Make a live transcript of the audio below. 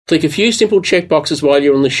Click a few simple checkboxes while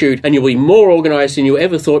you're on the shoot and you'll be more organised than you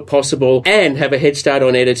ever thought possible and have a head start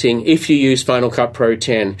on editing if you use Final Cut Pro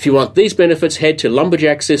 10. If you want these benefits, head to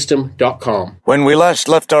lumberjacksystem.com. When we last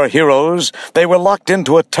left our heroes, they were locked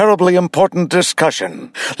into a terribly important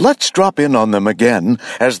discussion. Let's drop in on them again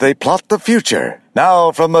as they plot the future.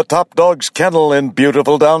 Now, from the Top Dog's Kennel in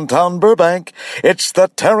beautiful downtown Burbank, it's the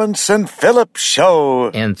Terrence and Phillip Show.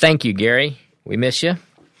 And thank you, Gary. We miss you.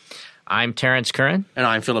 I'm Terrence Curran. And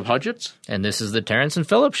I'm Philip Hodgetts. And this is the Terrence and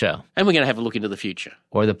Phillip Show. And we're going to have a look into the future.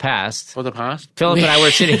 Or the past. Or the past. Philip and I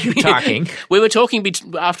were sitting here talking. We were talking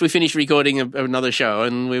after we finished recording another show,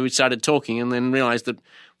 and we started talking and then realised that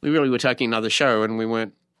we really were taking another show and we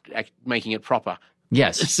weren't making it proper.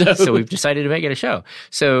 Yes. So we've decided to make it a show.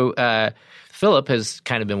 So Philip has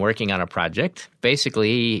kind of been working on a project.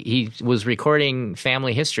 Basically, he was recording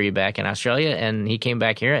family history back in Australia, and he came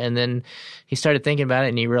back here, and then he started thinking about it,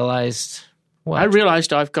 and he realized what? I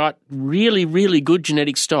realized I've got really, really good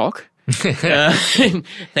genetic stock.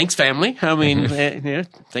 Thanks, family. I mean,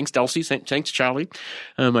 thanks, Dulcie. Thanks, Charlie,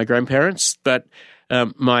 my grandparents. But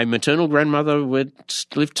my maternal grandmother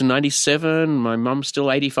lived to 97. My mum's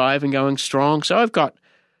still 85 and going strong. So I've got,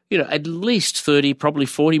 at least 30, probably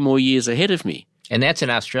 40 more years ahead of me. And that's in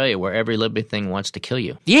Australia, where every living thing wants to kill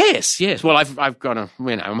you. Yes. Well, I've got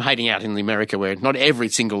I'm hiding out in America where not every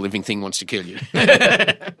single living thing wants to kill you.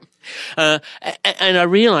 And I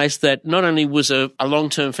realized that not only was a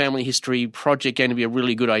long-term family history project going to be a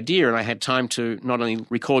really good idea, and I had time to not only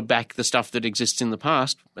record back the stuff that exists in the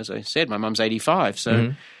past. As I said, my mum's 85,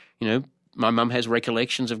 so my mum has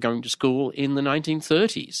recollections of going to school in the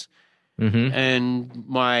 1930s, and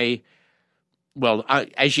my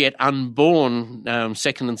as yet unborn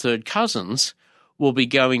second and third cousins will be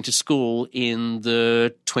going to school in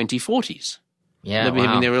the 2040s. Yeah, they'll be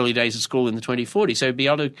having their early days of school in the 2040s. So be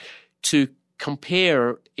able to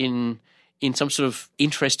compare in some sort of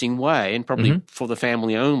interesting way, and probably for the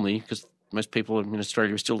family only, because most people in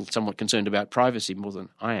Australia are still somewhat concerned about privacy more than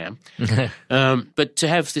I am. But to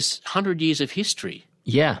have this 100 years of history.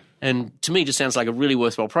 Yeah. And to me, it just sounds like a really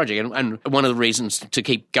worthwhile project. And one of the reasons to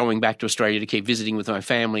keep going back to Australia, to keep visiting with my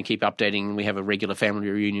family, keep updating. We have a regular family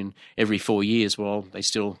reunion every 4 years. Well, they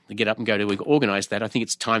get up and go to organise that. I think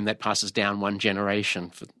it's time that passes down one generation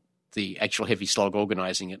for the actual heavy slog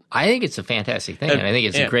organising it. I think it's a fantastic thing, and I think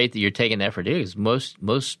it's great that you're taking that effort to do, because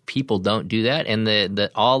most people don't do that, and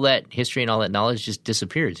the all that history and all that knowledge just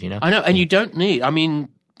disappears. I know, and you don't need. I mean,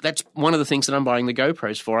 that's one of the things that I'm buying the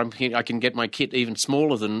GoPros for. I can get my kit even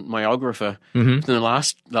smaller than my Ographer than the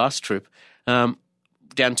last trip, down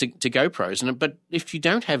to GoPros. But if you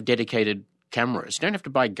don't have dedicated cameras, you don't have to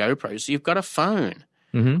buy GoPros. You've got a phone.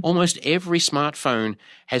 Almost every smartphone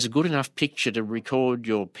has a good enough picture to record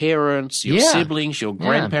your parents, your siblings, your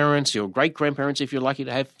grandparents, your great-grandparents, if you're lucky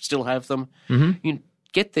to still have them. You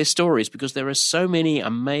get their stories, because there are so many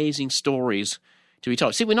amazing stories to be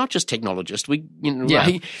told. See, we're not just technologists. We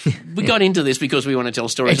got into this because we want to tell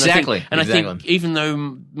stories. Exactly. And I think even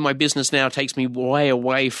though my business now takes me way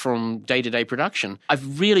away from day-to-day production,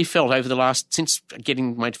 I've really felt since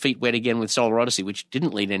getting my feet wet again with Solar Odyssey, which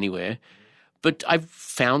didn't lead anywhere, but I've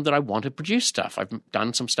found that I want to produce stuff. I've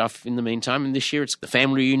done some stuff in the meantime, and this year it's the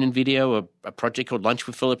family reunion video, a project called Lunch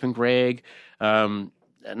with Philip and Greg,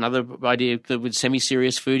 another idea with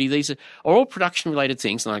Semi-Serious Foodie. These are all production-related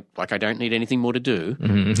things, and I don't need anything more to do.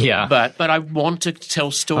 But I want to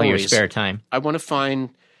tell stories. Your spare time. I want to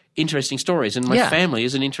find interesting stories, and my family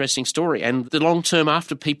is an interesting story. And the long term,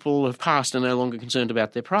 after people have passed and are no longer concerned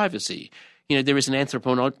about their privacy, there is an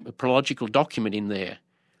anthropological document in there.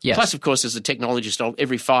 Yes. Plus, of course, as a technologist,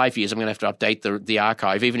 every 5 years I'm going to have to update the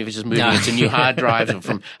archive, even if it's just moving it to new hard drives, or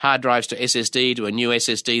from hard drives to SSD to a new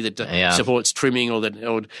SSD that supports trimming, or to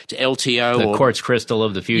LTO. The quartz crystal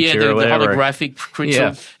of the future, or whatever. The holographic crystal.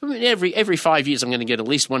 Yeah. I mean, every 5 years I'm going to get at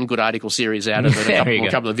least one good article series out of it, a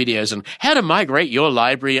couple of videos, and how to migrate your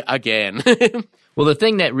library again. Well, the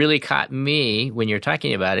thing that really caught me when you're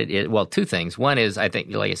talking about it, two things. One is, I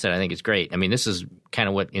think, like I said, I think it's great. I mean, this is kind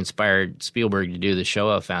of what inspired Spielberg to do the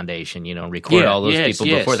Shoah Foundation, record all those people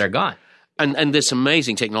before they're gone. And there's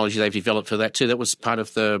amazing technology they've developed for that too. That was part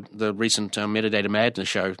of the recent Metadata Madness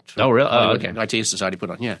show. Oh, really? Oh, okay. IT Society put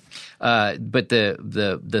on, But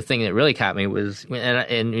the thing that really caught me was,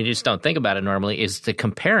 and you just don't think about it normally, is the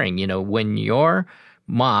comparing, when your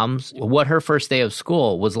mom's, what her first day of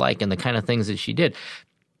school was like and the kind of things that she did.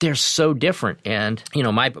 They're so different. And,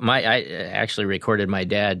 I actually recorded my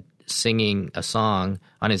dad singing a song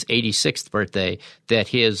on his 86th birthday that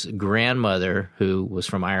his grandmother, who was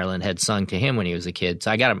from Ireland, had sung to him when he was a kid.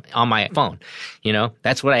 So I got him on my phone. You know,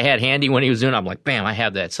 that's what I had handy when he was doing it. I'm like, bam, I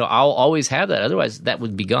have that. So I'll always have that. Otherwise, that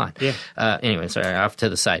would be gone. Yeah. Anyway, sorry, off to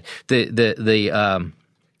the side.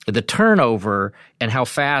 The turnover and how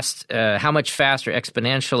much faster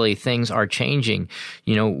exponentially things are changing.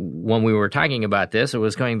 You know, when we were talking about this, it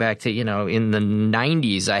was going back to, you know, in the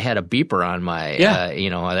 90s, I had a beeper on my,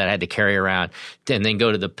 you know, that I had to carry around and then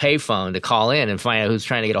go to the payphone to call in and find out who's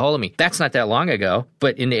trying to get a hold of me. That's not that long ago.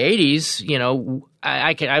 But in the 80s, you know,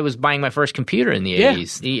 I was buying my first computer in the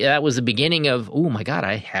 80s. That was the beginning of, oh, my God,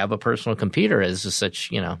 I have a personal computer as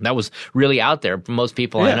such, you know. That was really out there. Most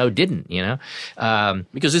people I know didn't, you know.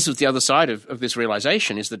 Because this was the other side of this realization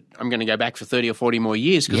is that I'm going to go back for 30 or 40 more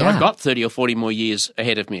years because I've got 30 or 40 more years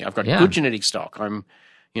ahead of me. I've got good genetic stock.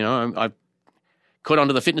 I caught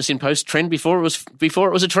onto the Fitness in Post trend before it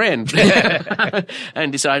was a trend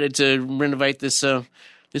and decided to renovate this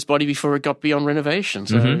body before it got beyond renovation.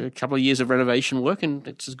 So a couple of years of renovation work, and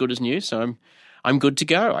it's as good as new. So I'm good to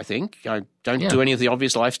go, I think. I don't do any of the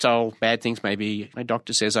obvious lifestyle bad things. Maybe my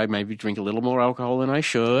doctor says I maybe drink a little more alcohol than I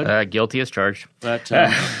should. Guilty as charged. But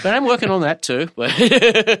I'm working on that too.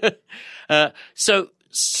 So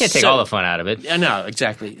can't take all the fun out of it. No,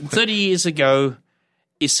 exactly. 30 years ago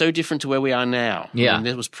is so different to where we are now. Yeah. I mean,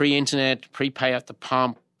 there was pre-internet, pre-pay at the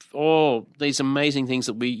pump, all these amazing things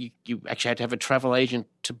that you actually had to have a travel agent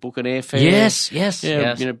to book an airfare. Yes.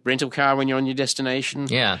 You know, rental car when you're on your destination.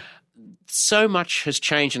 Yeah. So much has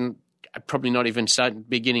changed, and probably not even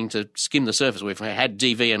beginning to skim the surface. We've had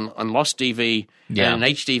DV and lost DV, and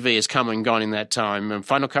HDV has come and gone in that time. And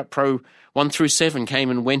Final Cut Pro 1 through 7 came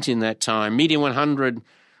and went in that time. Media 100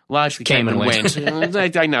 largely came and went.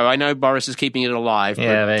 I know Boris is keeping it alive, but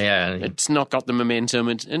it's not got the momentum.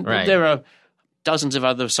 And there are dozens of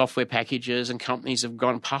other software packages and companies have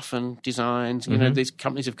gone Puffin Designs. You know, these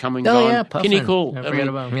companies have come and gone. Yeah, Puffin. Pinnacle. I forget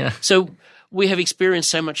about them. Yeah. So we have experienced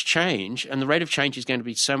so much change, and the rate of change is going to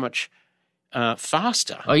be so much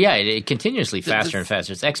faster. Oh, yeah, it continuously faster and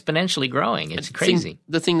faster. It's exponentially growing. It's crazy.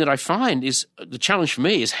 The thing that I find is the challenge for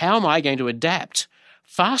me is how am I going to adapt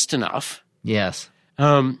fast enough? Yes.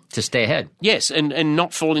 To stay ahead. Yes, and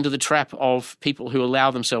not fall into the trap of people who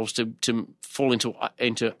allow themselves to fall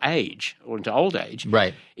into age or into old age.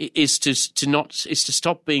 Right. Is to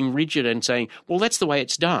stop being rigid and saying, well, that's the way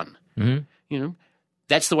it's done. Mm-hmm. You know,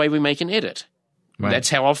 that's the way we make an edit. Right. That's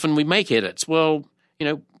how often we make edits. Well, you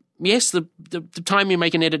know, yes, the time you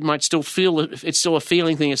make an edit might still feel it's still a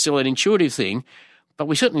feeling thing. It's still an intuitive thing. But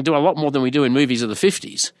we certainly do a lot more than we do in movies of the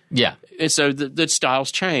 50s. Yeah. And so the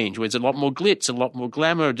styles change. There's a lot more glitz, a lot more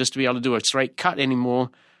glamour. Just to be able to do a straight cut anymore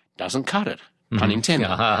doesn't cut it. Pun intended.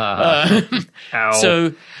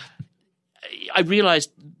 So I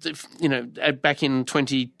realized, you know, back in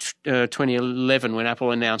 2011 when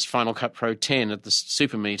Apple announced Final Cut Pro 10 at the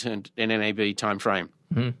Super Meet and NAB timeframe,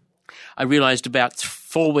 I realized about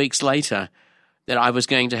 4 weeks later that I was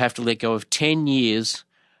going to have to let go of 10 years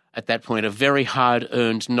at that point, a very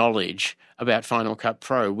hard-earned knowledge about Final Cut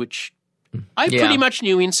Pro, which I pretty much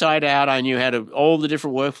knew inside out. I knew all the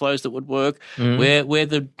different workflows that would work, where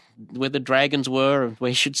the dragons were, and where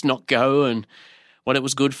you should not go, and what it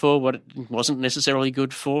was good for, what it wasn't necessarily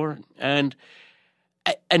good for, and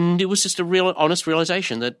it was just a real honest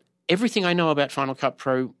realization that everything I know about Final Cut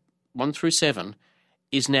Pro 1 through 7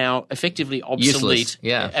 is now effectively obsolete.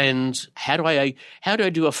 Useless. And how do I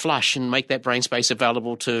do a flush and make that brain space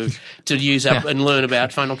available to use up and learn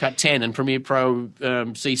about Final Cut 10 and Premiere Pro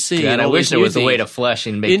CC? And I wish there was a way to flush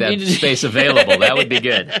and make that space available. That would be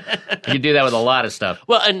good. You could do that with a lot of stuff.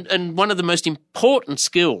 Well, and one of the most important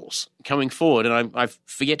skills coming forward, and I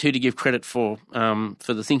forget who to give credit for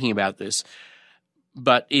the thinking about this,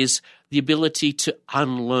 but is the ability to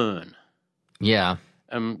unlearn. Yeah.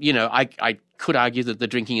 You know, I could argue that the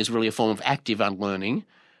drinking is really a form of active unlearning,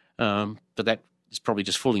 but that is probably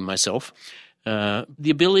just fooling myself. The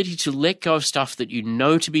ability to let go of stuff that you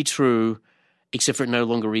know to be true, except for it no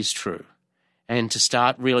longer is true, and to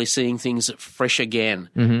start really seeing things fresh again.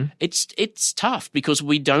 Mm-hmm. It's tough because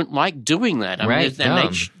we don't like doing that. I mean,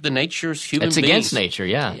 the nature of human beings. It's against nature,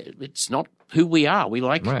 yeah. It's not who we are. We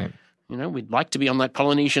like... Right. You know, we'd like to be on that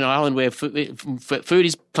Polynesian island where food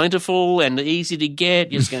is plentiful and easy to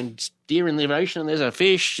get. You're just going to steer in the ocean and there's a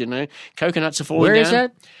fish, you know, coconuts are falling down. Where is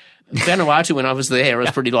that? Vanuatu, when I was there, it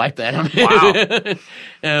was pretty like that.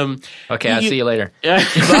 Wow. Okay, I'll see you later.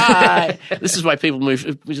 Bye. This is why people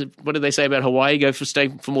move. What did they say about Hawaii? Stay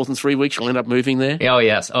for more than 3 weeks, you'll end up moving there? Oh,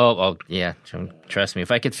 yes. Oh, yeah. Trust me.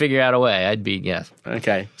 If I could figure out a way, I'd be, yes.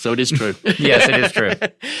 Okay, so it is true. Yes, it is true.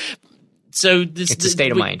 So it's a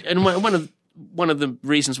state of mind. And one of the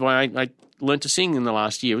reasons why I learned to sing in the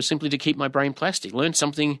last year was simply to keep my brain plastic. Learn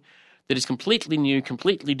something that is completely new,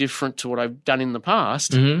 completely different to what I've done in the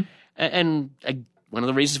past. Mm-hmm. And one of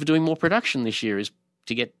the reasons for doing more production this year is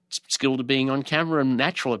to get skilled at being on camera and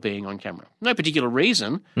natural at being on camera. No particular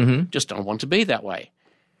reason, just don't want to be that way.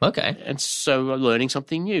 Okay. And so learning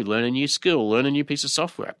something new, learn a new skill, learn a new piece of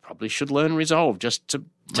software. I probably should learn Resolve just to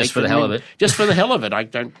Just for the hell of it. Just for the hell of it. I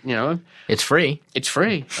don't, It's free. It's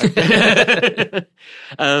free.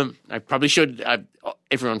 I probably should.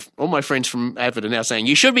 All my friends from Avid are now saying,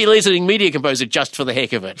 you should be listening Media Composer just for the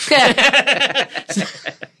heck of it.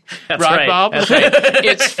 That's right, Bob? That's right.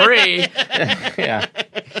 It's free. Yeah.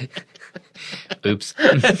 Oops.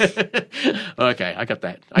 Okay, I got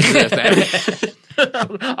that. I deserve that.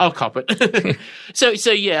 I'll cop it.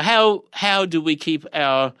 So yeah, how do we keep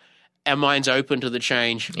our minds open to the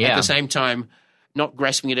change at the same time, not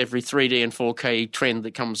grasping at every 3D and 4K trend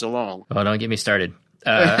that comes along? Oh, don't get me started.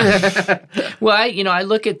 Well, I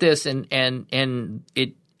look at this and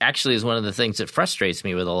it actually is one of the things that frustrates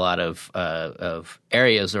me with a lot of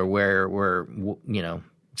areas or where we're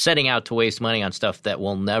setting out to waste money on stuff that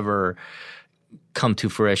will never come to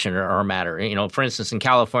fruition or matter. For instance, in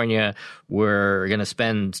California, we're going to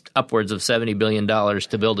spend upwards of $70 billion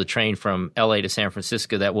to build a train from L.A. to San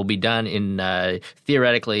Francisco that will be done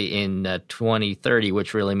theoretically in 2030,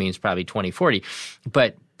 which really means probably 2040.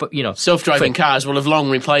 But self-driving cars will have long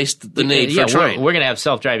replaced the need for a train. We're going to have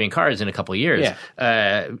self-driving cars in a couple of years.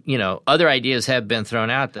 Yeah. Other ideas have been thrown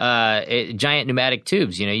out. Giant pneumatic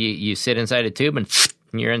tubes. You sit inside a tube and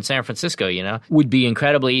you're in San Francisco, Would be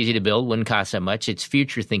incredibly easy to build, wouldn't cost that much. It's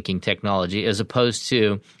future-thinking technology as opposed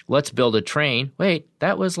to let's build a train. Wait,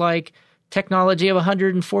 that was like technology of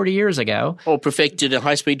 140 years ago. Or perfected,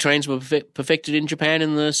 high-speed trains were perfected in Japan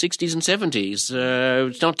in the 60s and 70s.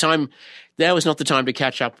 It's not time. Now is not the time to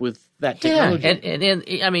catch up with that technology.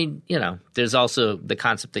 Yeah, and there's also the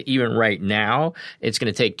concept that even right now, it's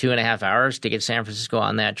going to take 2.5 hours to get San Francisco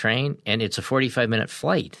on that train, and it's a 45-minute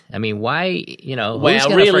flight. I mean, why,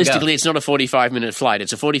 Well, realistically, it's not a 45-minute flight.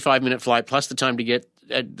 It's a 45-minute flight plus the time to get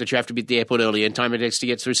that you have to be at the airport early and time it takes to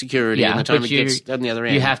get through security and the time it gets on the other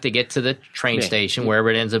end. You have to get to the train station, wherever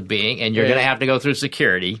it ends up being, and you're going to have to go through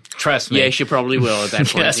security. Trust me. Yes, you probably will at that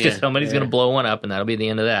point. Yes, because somebody's going to blow one up, and that'll be the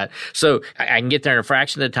end of that. So I can get there in a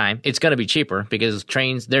fraction of the time. It's going to be cheaper because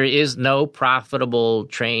there is no profitable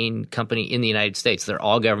train company in the United States. They're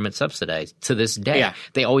all government subsidized to this day. Yeah.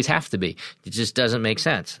 They always have to be. It just doesn't make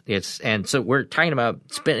sense. And so we're talking about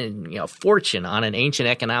spending a fortune on an ancient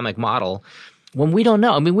economic model when we don't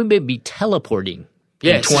know. I mean, we may be teleporting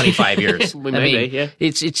in 25 years. We may be, yeah.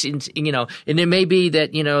 It's and it may be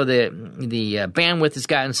that the bandwidth has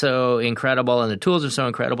gotten so incredible and the tools are so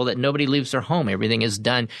incredible that nobody leaves their home. Everything is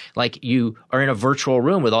done like you are in a virtual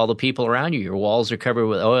room with all the people around you. Your walls are covered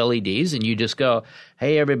with OLEDs, and you just go,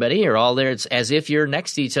 "Hey, everybody, you're all there." It's as if you're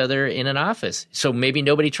next to each other in an office. So maybe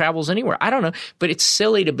nobody travels anywhere. I don't know, but it's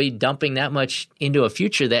silly to be dumping that much into a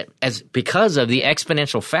future that, because of the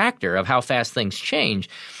exponential factor of how fast things change.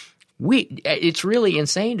 It's really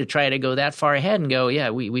insane to try to go that far ahead and go,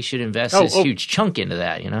 we should invest this huge chunk into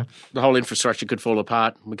that, The whole infrastructure could fall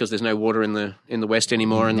apart because there's no water in the West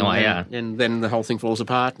anymore, and then the whole thing falls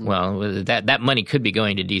apart. Well, that money could be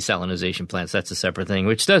going to desalinization plants. That's a separate thing,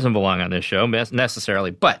 which doesn't belong on this show necessarily.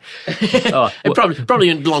 But it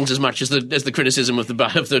probably belongs as much as the criticism of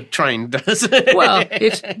the train does. Well,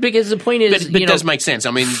 it's because the point is, but it does make sense.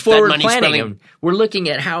 I mean, forward that money's planning. We're looking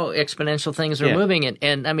at how exponential things are moving,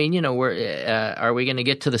 and I mean, are we going to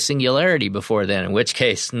get to the singularity before then? In which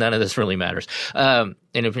case, none of this really matters. And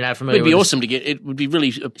if you're not familiar, it would be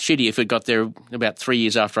really shitty if it got there about 3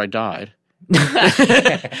 years after I died.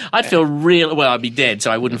 I'd feel I'd be dead,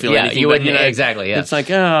 so I wouldn't feel anything. You wouldn't, exactly. Yeah, it's like,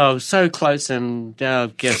 so close, and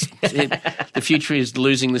guess the future is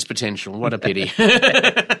losing this potential. What a pity.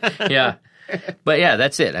 Yeah. But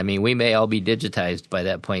that's it. I mean, we may all be digitized by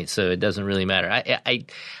that point, so it doesn't really matter.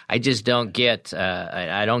 I just don't get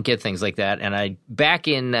I don't get things like that. And back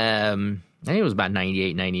in I think it was about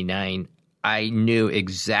 98, 99, I knew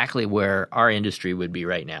exactly where our industry would be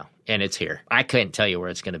right now, and it's here. I couldn't tell you where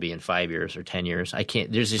it's going to be in 5 years or 10 years. I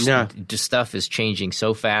can't. There's just stuff is changing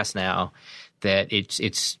so fast now that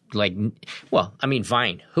it's like,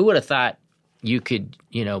 Vine. Who would have thought you could,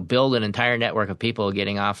 build an entire network of people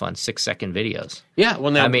getting off on 6-second videos? Yeah,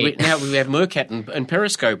 well, now we have Meerkat and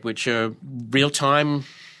Periscope, which are real-time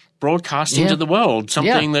broadcasting to the world,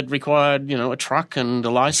 something that required, a truck and a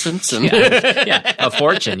license and a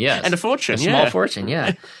fortune, yes. And a fortune, a small fortune,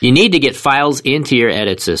 yeah. You need to get files into your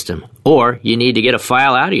edit system, or you need to get a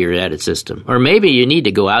file out of your edit system, or maybe you need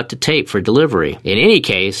to go out to tape for delivery. In any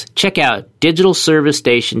case, check out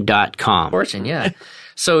digitalservicestation.com. Fortune, yeah.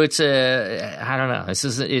 So it's I don't know.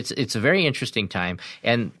 It's a very interesting time,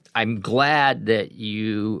 and I'm glad that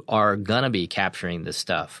you are going to be capturing this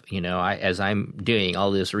stuff. As I'm doing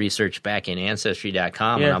all this research back in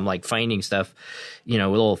Ancestry.com, and I'm like finding stuff, with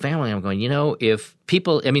old family, I'm going, if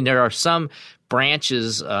people, there are some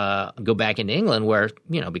branches go back into England where,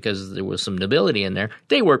 because there was some nobility in there,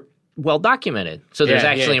 they were well documented. So there's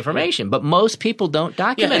actually information. But most people don't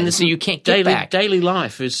document it, so you can't get back. Daily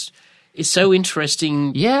life is so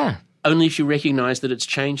interesting. Yeah. Only if you recognize that it's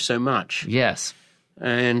changed so much. Yes.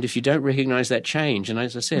 And if you don't recognize that change, and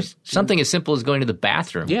as I said, something as simple as going to the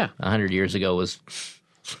bathroom 100 years ago was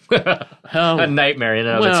a nightmare in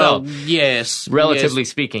and of itself. Yes. Relatively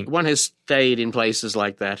speaking. One has stayed in places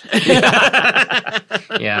like that.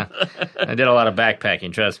 Yeah. I did a lot of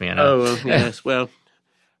backpacking, trust me. I know. Oh, yes. Well,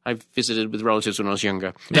 I visited with relatives when I was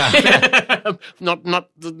younger. Not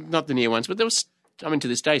the near ones, but there was, to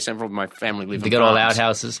this day, several of my family live in the good old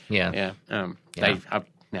outhouses. Yeah. They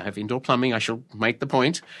now have indoor plumbing. I shall make the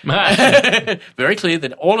point very clear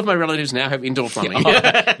that all of my relatives now have indoor plumbing.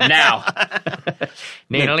 Now.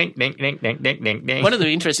 Ding, ding, ding, ding, ding, ding. One of the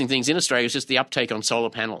interesting things in Australia is just the uptake on solar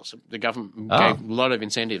panels. The government gave a lot of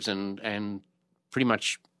incentives, and pretty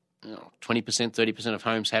much 20%, 30% of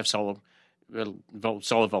homes have solar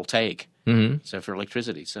voltaic. Mm-hmm. So for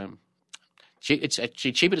electricity. So it's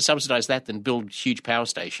actually cheaper to subsidize that than build huge power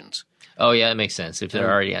stations. Oh, yeah, that makes sense. If they're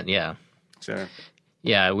already So...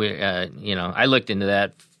 Yeah, I looked into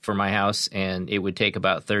that for my house, and it would take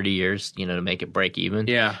about 30 years, to make it break even.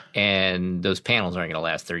 Yeah. And those panels aren't going to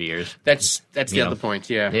last 30 years. That's the other point,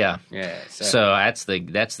 yeah. Yeah. Yeah. So that's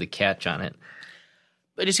the catch on it.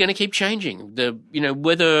 But it's going to keep changing.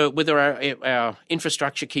 Whether our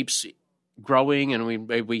infrastructure keeps growing and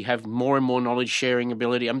we have more and more knowledge sharing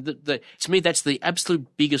ability. To me, that's the absolute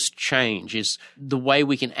biggest change, is the way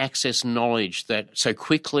we can access knowledge that so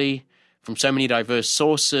quickly from so many diverse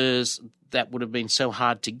sources that would have been so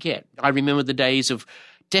hard to get. I remember the days of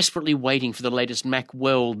desperately waiting for the latest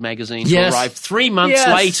Macworld magazine to arrive 3 months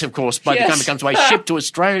late, of course, by the time it comes away, shipped to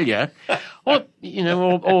Australia. Or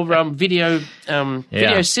video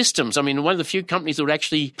systems. One of the few companies that would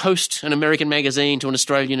actually post an American magazine to an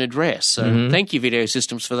Australian address. So thank you, Video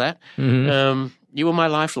Systems, for that. Mm-hmm. You were my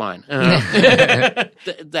lifeline.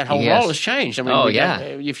 That whole role has changed.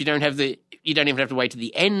 If you don't have you don't even have to wait to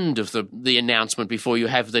the end of the announcement before you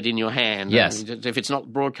have that in your hand. Yes. If it's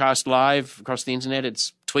not broadcast live across the internet,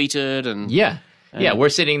 it's tweeted and we're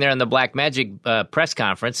sitting there in the Blackmagic press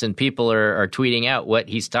conference, and people are tweeting out what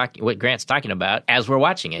Grant's talking about as we're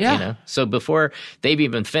watching it. So before they've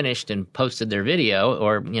even finished and posted their video,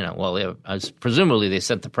 or presumably they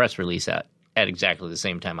sent the press release out at exactly the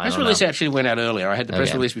same time. Press release actually went out earlier. I had the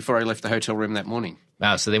press release before I left the hotel room that morning.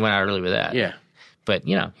 Wow, so they went out early with that. Yeah. But,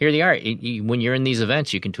 here they are. When you're in these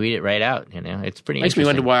events, you can tweet it right out. It's pretty Makes me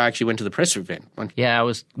wonder why I actually went to the press event. Yeah,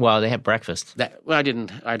 they had breakfast. I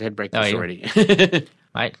didn't. I'd had breakfast already.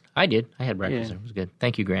 I did. I had breakfast. Yeah. It was good.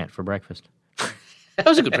 Thank you, Grant, for breakfast. That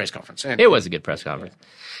was a good press conference. It was a good press conference.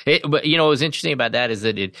 But what was interesting about that is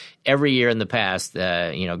that every year in the past,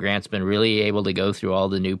 Grant's been really able to go through all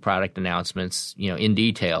the new product announcements, in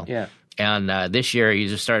detail. Yeah. And this year, you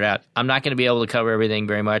just started out, I'm not going to be able to cover everything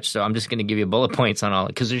very much, so I'm just going to give you bullet points on all it,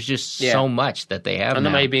 because there's just so much that they have. And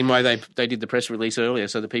that may have been why they did the press release earlier,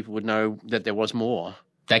 so that people would know that there was more.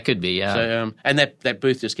 That could be, yeah. So, and that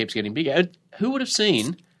booth just keeps getting bigger. Who would have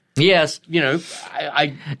seen? Yes.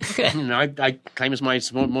 I claim as my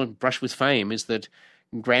small brush with fame is that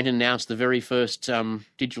Grant announced the very first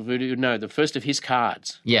digital video, the first of his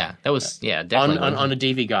cards. Yeah, that was, definitely. On a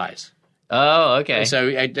DV Guys. Oh, okay. So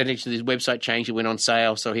actually his website changed. It went on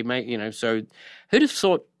sale. So he made, so who'd have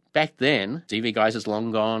thought back then, DV Guys is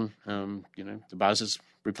long gone, the Buzz has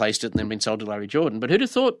replaced it and then been sold to Larry Jordan. But who'd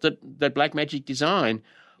have thought that Blackmagic Design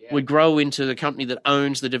would grow into the company that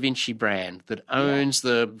owns the Da Vinci brand, that owns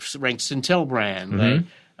the ranked Cintel brand,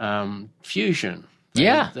 Fusion.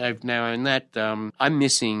 They've now owned that. I'm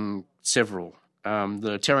missing several.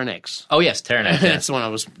 The Terranex. Oh yes, Terranex. That's the one that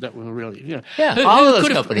was really all of those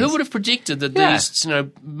companies. Who would have predicted that these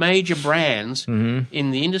major brands in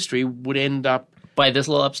the industry would end up by this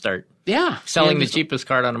little upstart? Yeah, selling the cheapest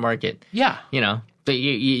card on the market. Yeah, but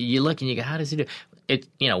you look and you go, how does he do it?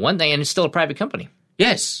 One thing, and it's still a private company.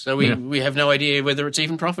 Yes, so we have no idea whether it's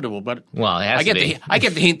even profitable, but well, it has to be. I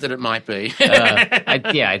get the hint that it might be.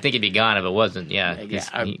 I think it'd be gone if it wasn't. Yeah,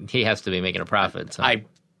 he has to be making a profit. So.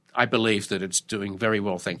 I believe that it's doing very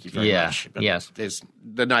well. Thank you very much. But yes. There's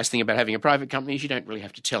the nice thing about having a private company is you don't really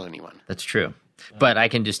have to tell anyone. That's true. But I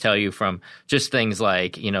can just tell you from just things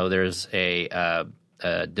like there's a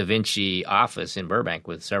Da Vinci office in Burbank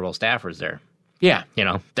with several staffers there. Yeah.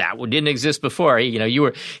 That didn't exist before. You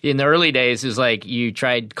were in the early days. Is like you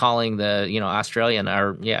tried calling the Australian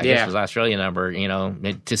I guess it was Australian number.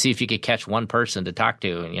 To see if you could catch one person to talk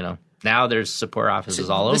to. Now there's support offices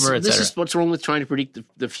all over. This is what's wrong with trying to predict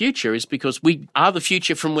the future. Is because we are the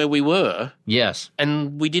future from where we were. Yes.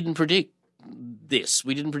 And we didn't predict this.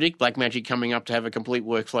 We didn't predict Blackmagic coming up to have a complete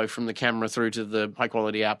workflow from the camera through to the high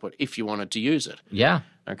quality output if you wanted to use it. Yeah.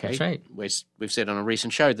 Okay, that's right. We've said on a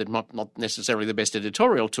recent show that not necessarily the best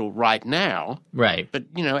editorial tool right now. Right. But,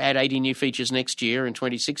 add 80 new features next year in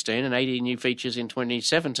 2016 and 80 new features in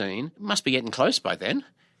 2017. Must be getting close by then.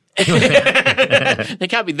 There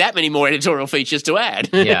can't be that many more editorial features to add.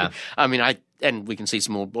 Yeah. And we can see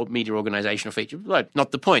some more media organizational features. But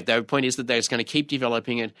not the point. The point is that they're just going to keep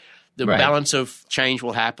developing it. The balance of change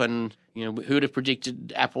will happen. Who would have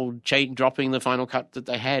predicted Apple dropping the Final Cut that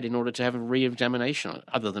they had in order to have a re-examination on it,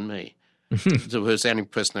 other than me? So was the only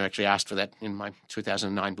person who actually asked for that in my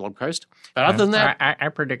 2009 blog post. But other than that... I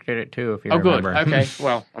predicted it too, if you remember. Oh, good. Okay.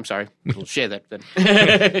 Well, I'm sorry. We'll share that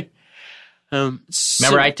then.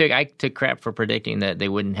 Remember, I took crap for predicting that they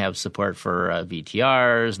wouldn't have support for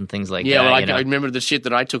VTRs and things like that. Yeah, well, I remember the shit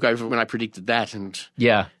that I took over when I predicted that,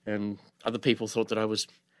 and other people thought that I was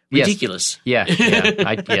ridiculous. Yes.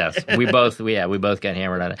 Yes. We both got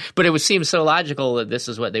hammered on it. But it would seem so logical that this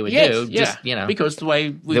is what they would do. Yeah. Just, because the way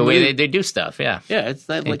they do stuff. Yeah. Yeah. It's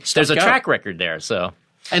like there's a track record there. So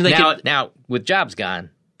and now with Jobs gone,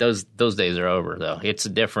 those days are over. Though it's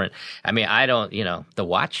different. I don't. The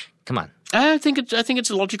watch. Come on. I think it's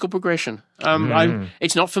a logical progression.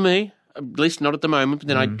 It's not for me. At least not at the moment. But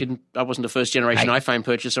then I wasn't a first generation iPhone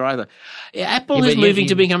purchaser either. Apple is moving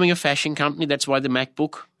to becoming a fashion company. That's why the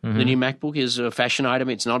MacBook, the new MacBook, is a fashion item.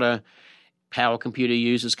 It's not a power computer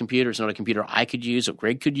user's computer. It's not a computer I could use or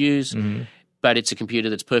Greg could use. But it's a computer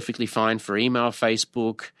that's perfectly fine for email,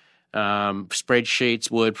 Facebook,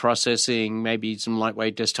 spreadsheets, word processing, maybe some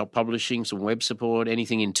lightweight desktop publishing, some web support,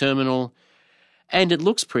 anything in terminal. And it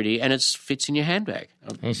looks pretty, and it fits in your handbag.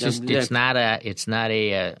 It's not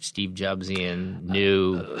a Steve Jobsian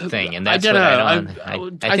new thing, and that's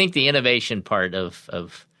I think the innovation part of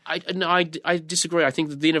I disagree. I think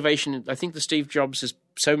that the innovation. I think the Steve Jobs is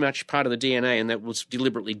so much part of the DNA, and that was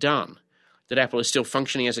deliberately done. That Apple is still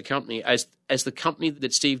functioning as a company, as the company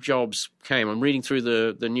that Steve Jobs came. I'm reading through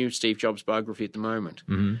the new Steve Jobs biography at the moment.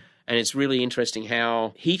 And it's really interesting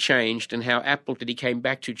how he changed and how Apple that he came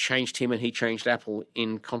back to changed him and he changed Apple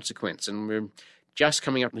in consequence. And we're just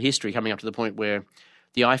coming up to the point where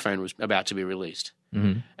the iPhone was about to be released.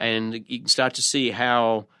 And you can start to see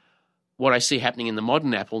how what I see happening in the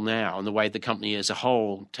modern Apple now and the way the company as a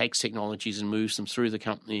whole takes technologies and moves them through the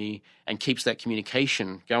company and keeps that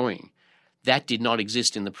communication going. That did not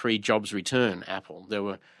exist in the pre-Jobs return Apple. There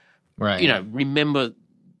were, remember...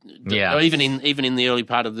 even in the early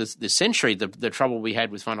part of this century, the trouble we had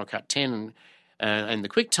with Final Cut 10 and the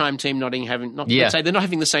QuickTime team let's say they're not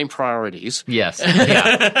having the same priorities. Yes,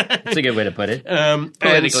 that's a good way to put it.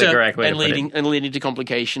 Politically correct way to put it, and leading to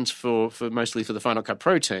complications for mostly for the Final Cut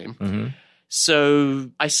Pro team. So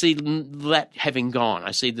I see that having gone. I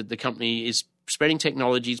see that the company is spreading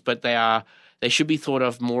technologies, but they should be thought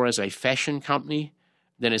of more as a fashion company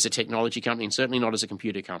than as a technology company, and certainly not as a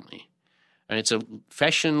computer company. And it's a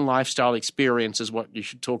fashion lifestyle experience is what you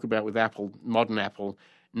should talk about with Apple, modern Apple,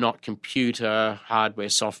 not computer, hardware,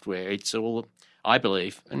 software. It's all, I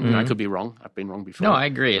believe, and I could be wrong. I've been wrong before. No, I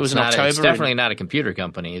agree. It's definitely not a computer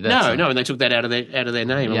company. No, and they took that out of their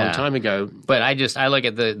name a long time ago. But I look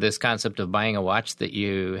at this concept of buying a watch that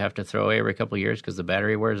you have to throw away every couple of years because the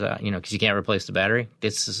battery wears out, because you can't replace the battery.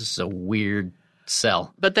 This is a weird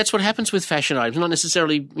sell. But that's what happens with fashion items. Not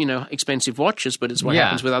necessarily, expensive watches, but it's what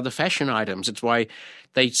happens with other fashion items. It's why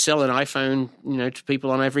they sell an iPhone, to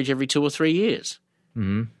people on average every 2 or 3 years.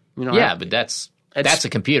 But that's a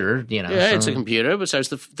computer, Yeah, it's a computer, but so is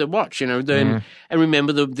the watch, And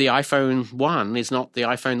remember, the iPhone 1 is not the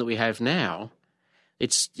iPhone that we have now.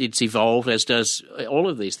 It's evolved, as does all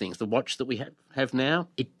of these things. The watch that we have now,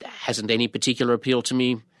 it hasn't any particular appeal to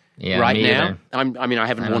me. Right now, I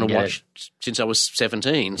haven't worn a watch since I was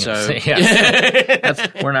 17. So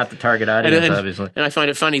we're not the target audience, obviously. And I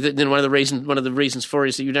find it funny that then one of the reasons for it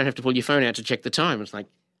is that you don't have to pull your phone out to check the time. It's like,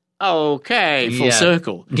 okay, full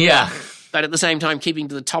circle. Yeah. But at the same time, keeping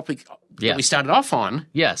to the topic that Yes. we started off on,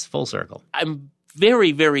 Yes, full circle. I'm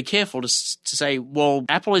very, very careful to say, well,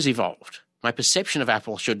 Apple has evolved. My perception of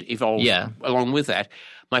Apple should evolve along with that.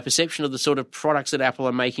 My perception of the sort of products that Apple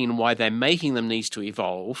are making and why they're making them needs to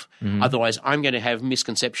evolve. Otherwise, I'm going to have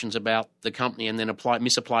misconceptions about the company and then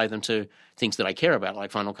misapply them to things that I care about,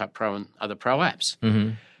 like Final Cut Pro and other pro apps.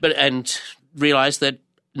 And realize that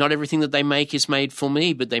not everything that they make is made for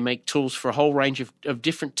me, but they make tools for a whole range of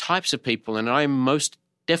different types of people. And I'm most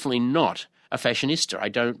definitely not a fashionista. I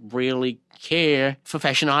don't really care for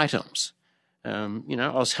fashion items. I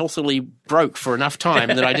was healthily broke for enough time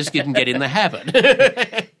that I just didn't get in the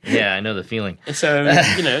habit. Yeah, I know the feeling. So,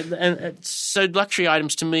 so luxury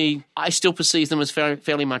items to me, I still perceive them as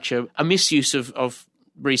fairly much a misuse of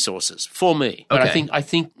resources for me. But I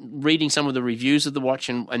think reading some of the reviews of the watch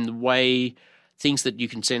and the way things that you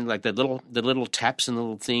can send, like the little taps and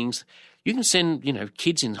little things, you can send,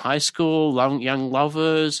 kids in high school, young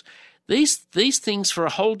lovers. These things for a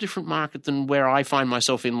whole different market than where I find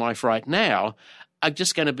myself in life right now are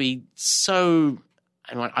just going to be so,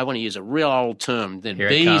 I want to use a real old term, the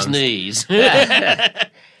bee's knees. Yeah,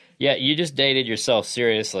 you just dated yourself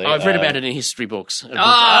seriously. I've read about it in history books.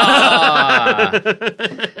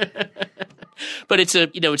 But it's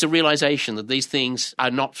a realization that these things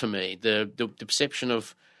are not for me. The perception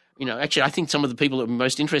of, actually I think some of the people that are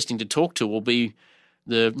most interesting to talk to will be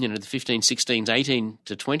the 15, 16, 18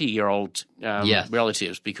 to 20-year-old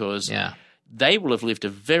relatives, because they will have lived a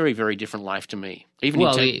very, very different life to me. Even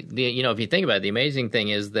if you think about it, the amazing thing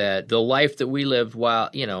is that the life that we lived while,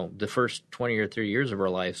 the first 20 or 30 years of our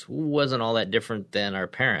lives wasn't all that different than our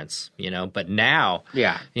parents, but now,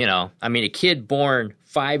 a kid born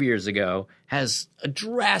 5 years ago has a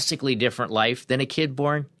drastically different life than a kid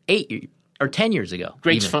born 8 or 10 years ago.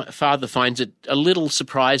 Greg's father finds it a little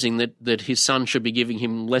surprising that his son should be giving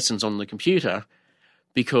him lessons on the computer,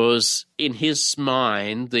 because in his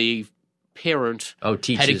mind, the parent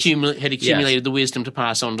had accumulated the wisdom to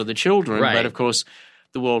pass on to the children. Right. But, of course,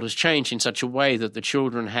 the world has changed in such a way that the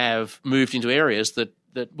children have moved into areas that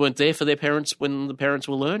weren't there for their parents when the parents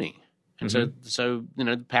were learning. And so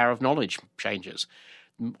the power of knowledge changes.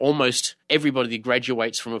 Almost everybody that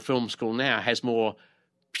graduates from a film school now has more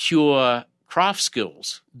pure craft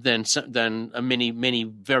skills than many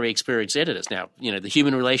very experienced editors. Now, the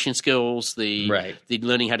human relation skills, the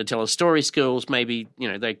learning how to tell a story skills, maybe,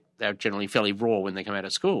 they're generally fairly raw when they come out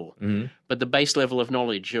of school. But the base level of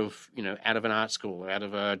knowledge of, out of an art school, out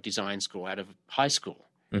of a design school, out of high school,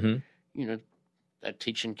 that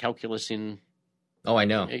teaching calculus in... Oh, I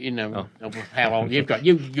know. How old you've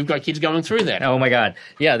got kids going through that. Oh my God!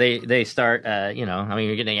 Yeah, they start.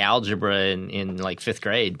 You're getting algebra in like fifth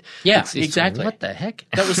grade. Yeah, it's exactly. What the heck?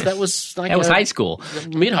 That was like that was high school,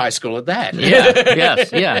 mid high school at that. Yeah.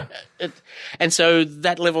 Yes. Yeah. And so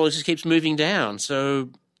that level just keeps moving down. So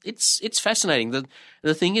it's fascinating.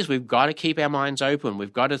 The thing is, we've got to keep our minds open.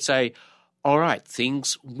 We've got to say, all right,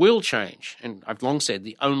 things will change. And I've long said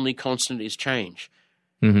the only constant is change.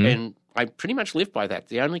 And I pretty much live by that.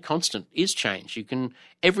 The only constant is change.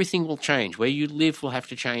 Everything will change. Where you live will have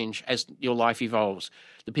to change as your life evolves.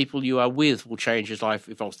 The people you are with will change as life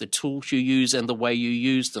evolves. The tools you use and the way you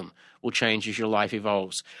use them will change as your life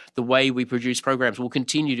evolves. The way we produce programs will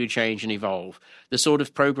continue to change and evolve. The sort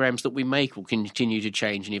of programs that we make will continue to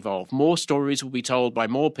change and evolve. More stories will be told by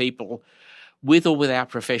more people with or without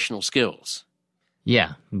professional skills.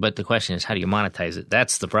 Yeah, but the question is, how do you monetize it?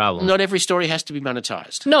 That's the problem. Not every story has to be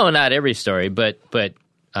monetized. No, not every story, but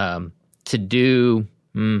to do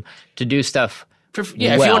stuff. If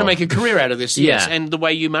you want to make a career out of this, yes, and the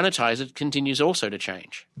way you monetize it continues also to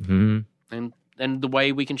change. And the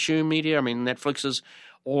way we consume media, Netflix is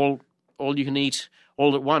all you can eat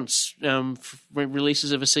all at once,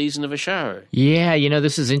 releases of a season of a show. Yeah,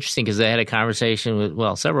 this is interesting because I had a conversation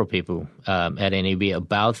with, several people at NAB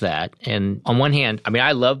about that. And on one hand,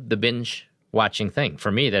 I love the binge watching thing. For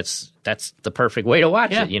me, that's the perfect way to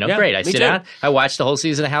watch it. Great. I sit down, I watch the whole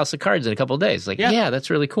season of House of Cards in a couple of days. That's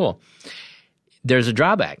really cool. There's a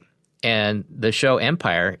drawback, and the show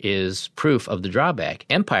Empire is proof of the drawback.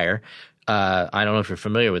 Empire, I don't know if you're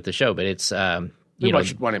familiar with the show, but it's we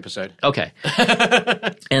watched one episode. Okay.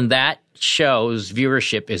 And that show's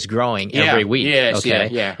viewership is growing every week. Yes, okay?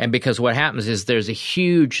 Yeah. And because what happens is there's a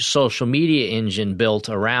huge social media engine built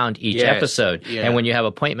around each episode. Yeah. And when you have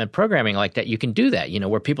appointment programming like that, you can do that,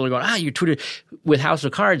 where people are going, you tweeted with House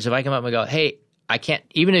of Cards. If I come up and go, hey, I can't,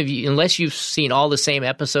 even unless you've seen all the same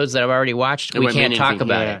episodes that I've already watched, we can't talk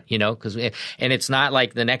about it, because and it's not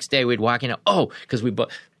like the next day we'd walk in, because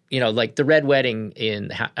like the Red Wedding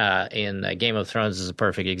in Game of Thrones is a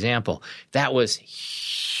perfect example. That was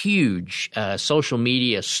huge social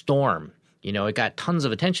media storm. It got tons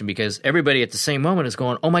of attention because everybody at the same moment is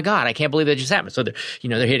going, "Oh my God, I can't believe that just happened." So they're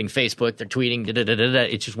hitting Facebook, they're tweeting,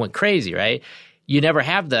 it just went crazy, right? You never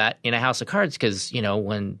have that in a House of Cards because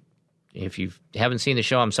if you haven't seen the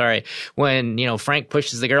show, I'm sorry. When Frank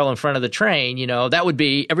pushes the girl in front of the train, that would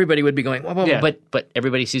be everybody would be going, whoa, whoa, Yeah. but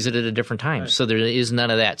everybody sees it at a different time, so there is none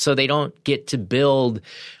of that. So they don't get to build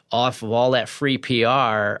off of all that free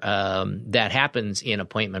PR that happens in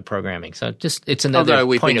appointment programming. So it's another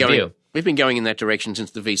point of view. We've been going in that direction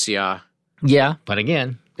since the VCR. Yeah, but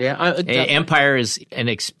again. Yeah, Empire is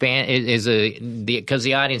because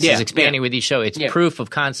the audience is expanding with each show. It's proof of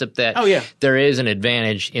concept that there is an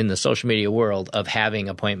advantage in the social media world of having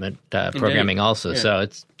appointment programming also. Yeah. So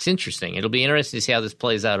it's interesting. It'll be interesting to see how this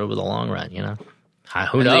plays out over the long run.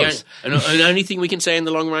 Who knows? The only thing we can say in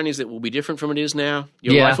the long run is that it will be different from it is now.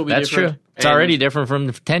 Your life will be that's different. True. It's already different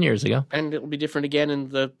from 10 years ago, and it will be different again. And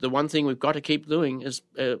the one thing we've got to keep doing is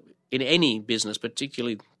in any business,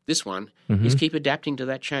 particularly this one, is keep adapting to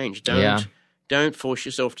that change. Don't force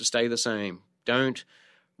yourself to stay the same. Don't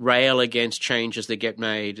rail against changes that get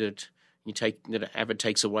made. That Avid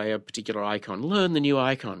takes away a particular icon. Learn the new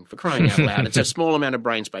icon, for crying out loud. It's a small amount of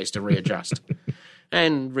brain space to readjust.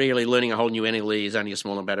 And really, learning a whole new NLE is only a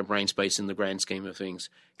small amount of brain space in the grand scheme of things.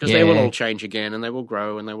 Because they will all change again, and they will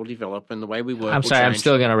grow, and they will develop, and the way we work I'm sorry, change. I'm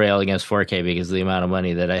still going to rail against 4K because of the amount of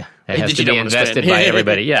money that has to be invested by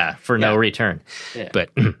everybody. For no return. Yeah.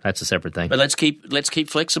 But that's a separate thing. But let's keep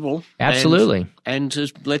flexible. Absolutely. And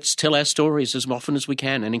let's tell our stories as often as we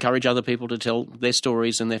can, and encourage other people to tell their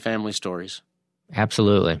stories and their family stories.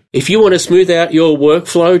 Absolutely. If you want to smooth out your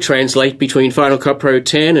workflow, translate between Final Cut Pro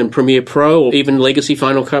 10 and Premiere Pro, or even Legacy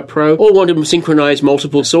Final Cut Pro, or want to synchronize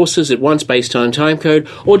multiple sources at once based on timecode,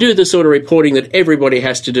 or do the sort of reporting that everybody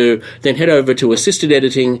has to do, then head over to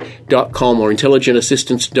assistedediting.com or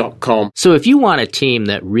intelligentassistance.com. So if you want a team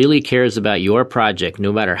that really cares about your project,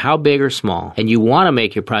 no matter how big or small, and you want to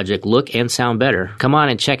make your project look and sound better, come on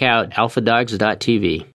and check out alphadogs.tv.